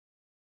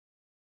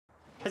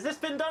Has this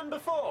been done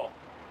before?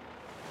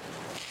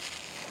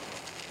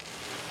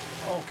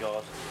 Oh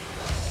God.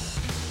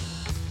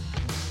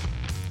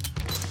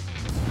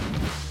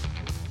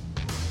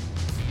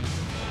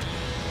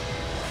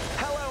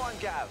 Hello, I'm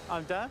Gav.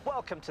 I'm Dan.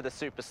 Welcome to the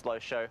Super Slow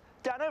Show.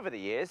 Dan, over the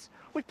years,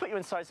 we've put you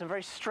inside some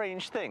very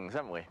strange things,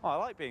 haven't we? Oh, I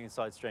like being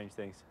inside strange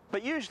things.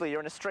 But usually you're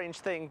in a strange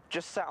thing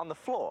just sat on the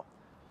floor.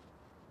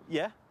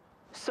 Yeah?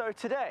 So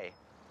today,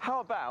 how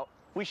about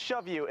we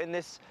shove you in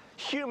this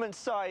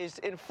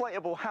human-sized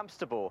inflatable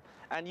hamster ball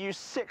and use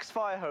 6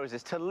 fire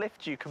hoses to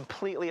lift you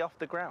completely off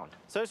the ground?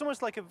 So it's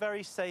almost like a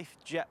very safe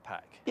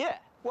jetpack. Yeah,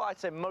 well, I'd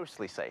say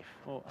mostly safe.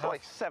 Well, It's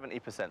like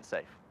 70%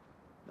 safe.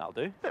 That'll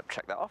do. Yep,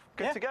 check that off.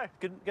 Good to go.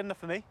 Good enough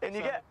for me. In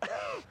you get.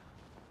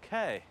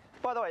 Okay.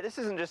 By the way, this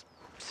isn't just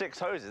 6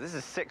 hoses, this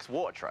is 6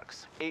 water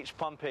trucks, each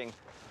pumping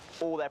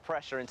all their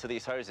pressure into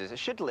these hoses. It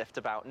should lift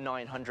about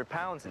 900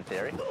 pounds in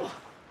theory.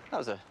 That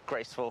was a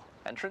graceful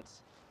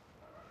entrance.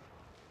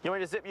 You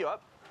want me to zip you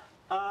up?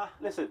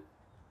 Listen.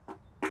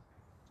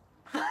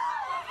 Oh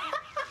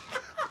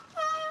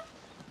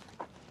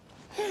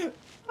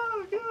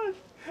God!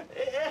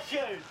 It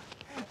echoed.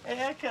 It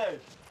echoed.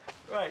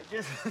 Right,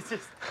 just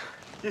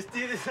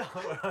do this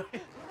up, right?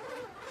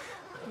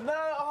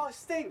 No, oh, it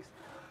stinks.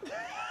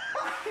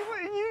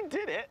 You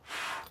did it.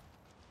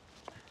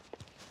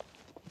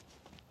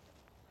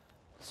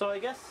 So I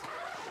guess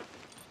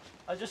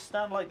I just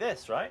stand like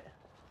this, right?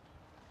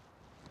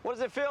 What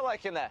does it feel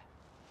like in there?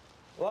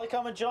 Like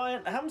I'm a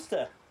giant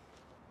hamster.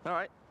 All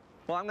right.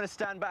 Well, I'm going to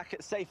stand back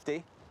at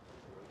safety.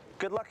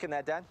 Good luck in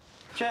there, Dan.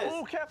 Cheers.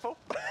 Oh, careful.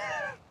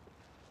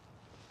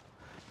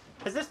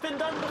 Has this been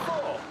done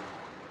before?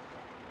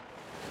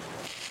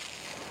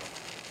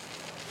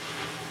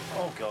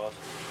 Oh God.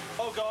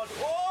 Oh God.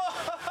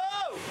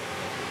 Whoa!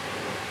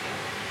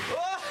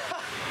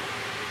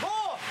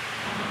 More!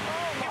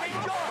 Oh my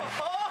God!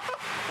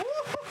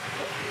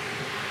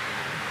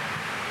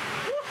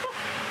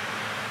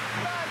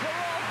 Man,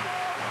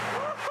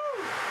 we're all four.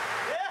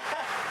 Yeah!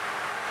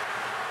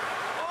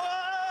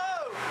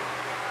 Whoa!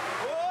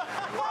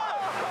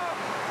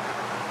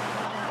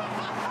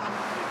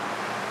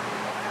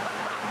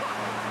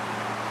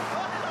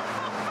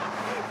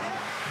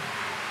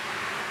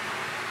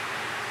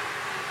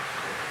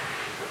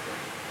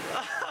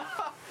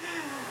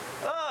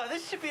 Oh,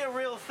 this should be a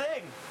real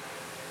thing.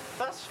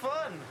 That's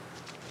fun.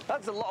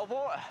 That's a lot of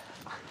water.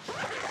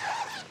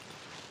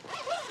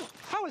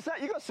 How was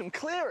that? You got some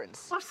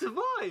clearance. I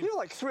survived. You were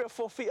like 3 or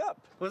 4 feet up.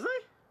 Was I?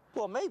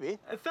 Well, maybe.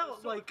 It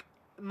felt like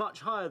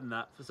much higher than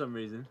that for some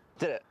reason.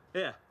 Did it?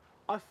 Yeah.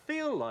 I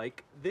feel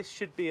like this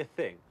should be a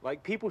thing.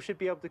 Like people should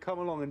be able to come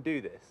along and do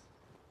this.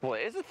 Well,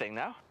 it is a thing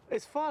now.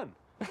 It's fun.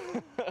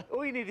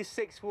 All you need is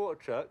 6 water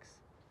trucks,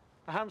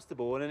 a hamster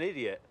ball, and an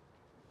idiot.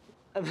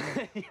 And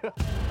then you're...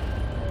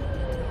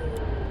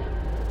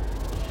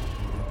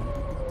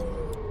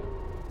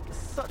 It's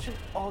such an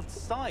odd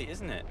sight,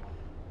 isn't it?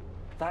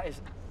 That is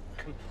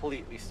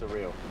completely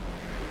surreal.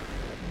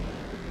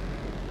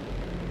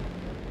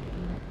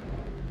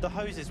 The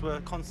hoses were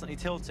constantly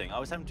tilting. I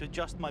was having to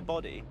adjust my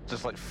body.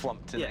 Just like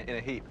flumped in a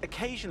heap.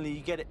 Occasionally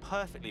you get it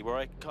perfectly where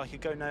I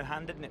could go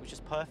no-handed and it was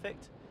just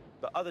perfect.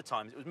 But other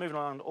times it was moving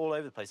around all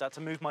over the place. I had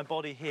to move my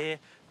body here,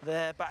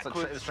 there, backwards.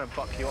 It was trying to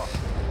buck you off.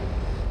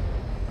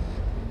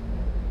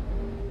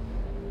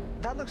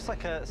 That looks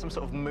like some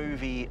sort of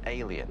movie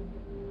alien.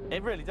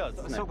 It really does,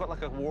 It's doesn't still it? got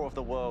like a War of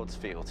the Worlds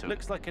feel to it.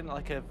 Looks like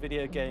a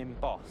video game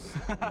boss.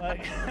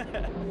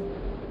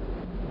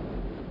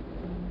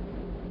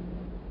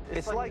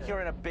 It's like you're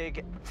in a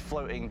big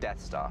floating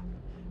Death Star.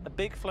 A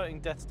big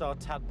floating Death Star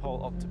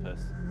tadpole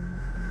octopus.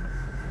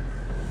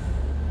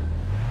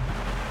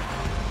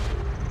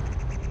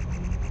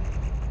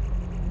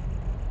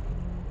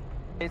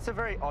 It's a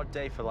very odd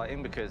day for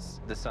lighting because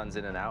the sun's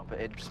in and out,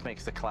 but it just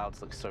makes the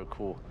clouds look so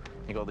cool.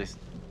 You got these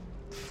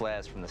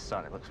flares from the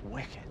sun. It looks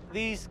wicked.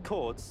 These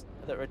cords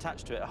that are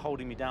attached to it are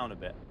holding me down a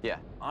bit. Yeah.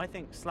 I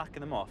think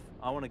slacking them off,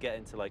 I want to get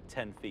into like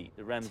 10 feet.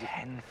 The REMs.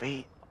 10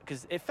 feet?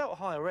 Because it felt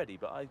high already,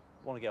 but I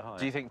want to get higher.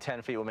 Do you think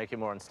 10 feet will make it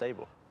more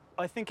unstable?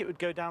 I think it would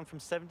go down from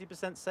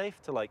 70%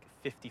 safe to like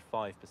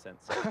 55%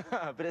 safe.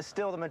 But it's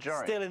still the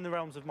majority. Still in the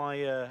realms of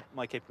my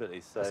my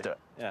capabilities. So, Let's do it.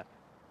 Yeah.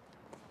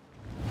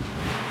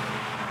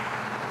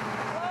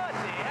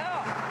 Bloody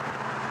hell!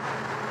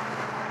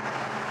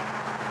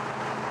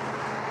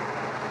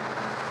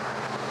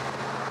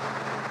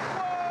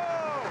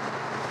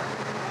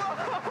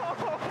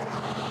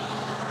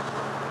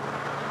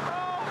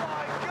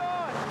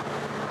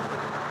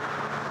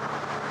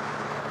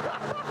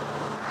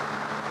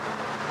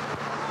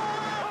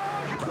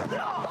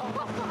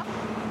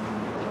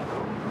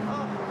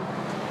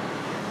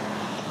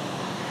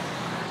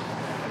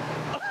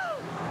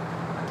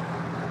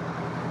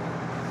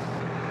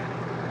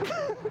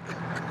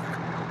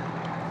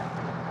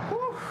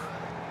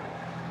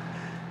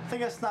 I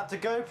think I snapped a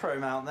GoPro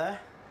mount there.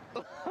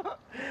 I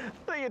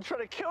thought you were trying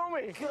to kill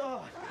me.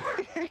 God.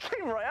 You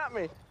came right at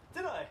me.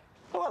 Did I?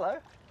 Oh, hello.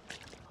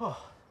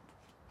 Oh,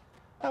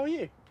 How are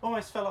you?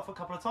 almost fell off a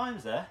couple of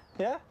times there.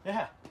 Yeah?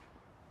 Yeah.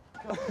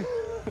 God.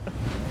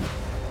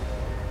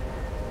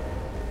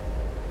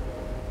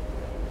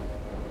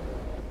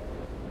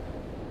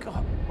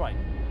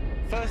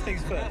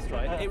 First things first,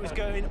 right? It was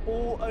going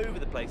all over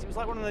the place. It was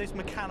like one of those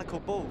mechanical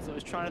balls that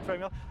was trying to throw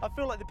me off. I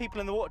feel like the people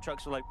in the water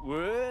trucks were like,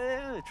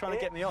 whoa, trying to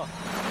get me off.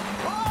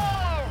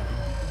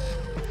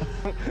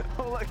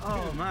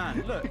 Oh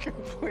man, look.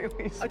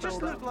 Completely I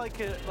just look like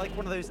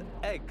one of those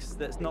eggs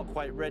that's not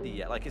quite ready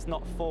yet, like it's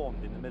not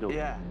formed in the middle.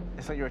 Yeah,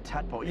 it's like you're a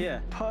tadpole. You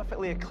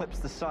perfectly eclipse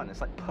the sun.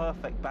 It's like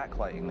perfect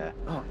backlighting there.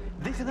 Oh,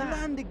 this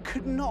landing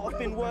could not have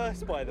been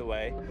worse, by the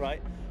way,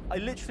 right? I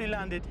literally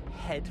landed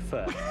head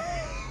first.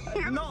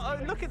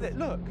 Look at it,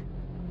 look.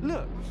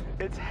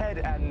 It's head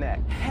and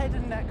neck. Head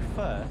and neck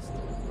first,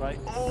 right?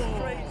 Oh.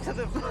 Straight to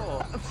the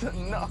floor.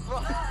 No.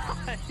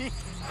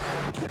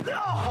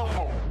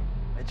 No!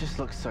 It just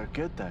looks so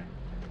good, though.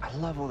 I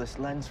love all this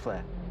lens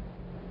flare.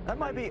 That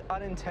might be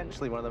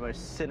unintentionally one of the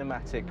most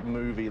cinematic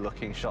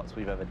movie-looking shots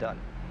we've ever done.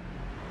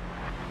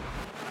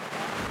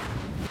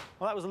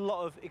 Well, that was a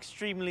lot of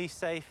extremely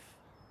safe,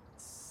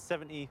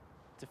 70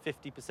 to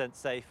 50%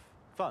 safe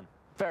fun.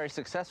 Very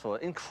successful.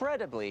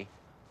 Incredibly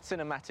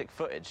cinematic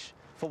footage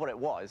for what it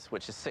was,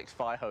 which is 6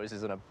 fire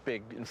hoses and a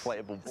big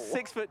inflatable ball.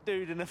 6-foot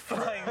dude in a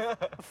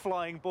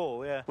flying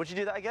ball, yeah. Would you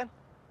do that again?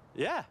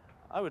 Yeah,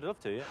 I would love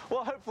to, yeah.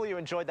 Well, hopefully you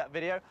enjoyed that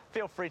video.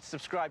 Feel free to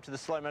subscribe to the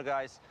Slow-Mo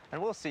Guys,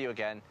 and we'll see you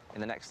again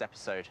in the next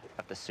episode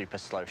of the Super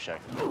Slow Show.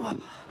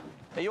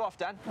 Are you off,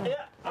 Dan?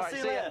 Yeah, All I'll right, see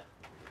you later.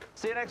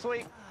 See you next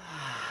week.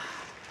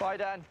 Bye,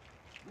 Dan.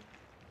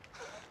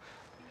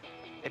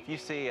 If you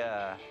see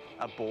a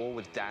ball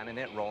with Dan in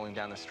it rolling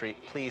down the street,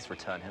 please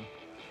return him.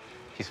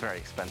 He's very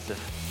expensive.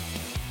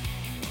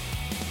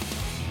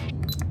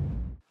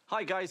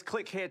 Hi guys,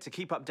 click here to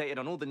keep updated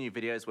on all the new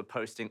videos we're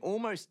posting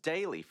almost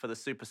daily for the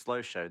Super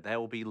Slow Show. There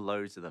will be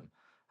loads of them.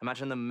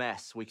 Imagine the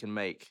mess we can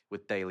make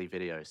with daily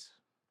videos.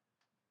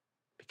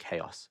 It'd be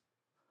chaos.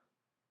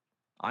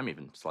 I'm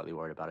even slightly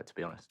worried about it, to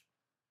be honest.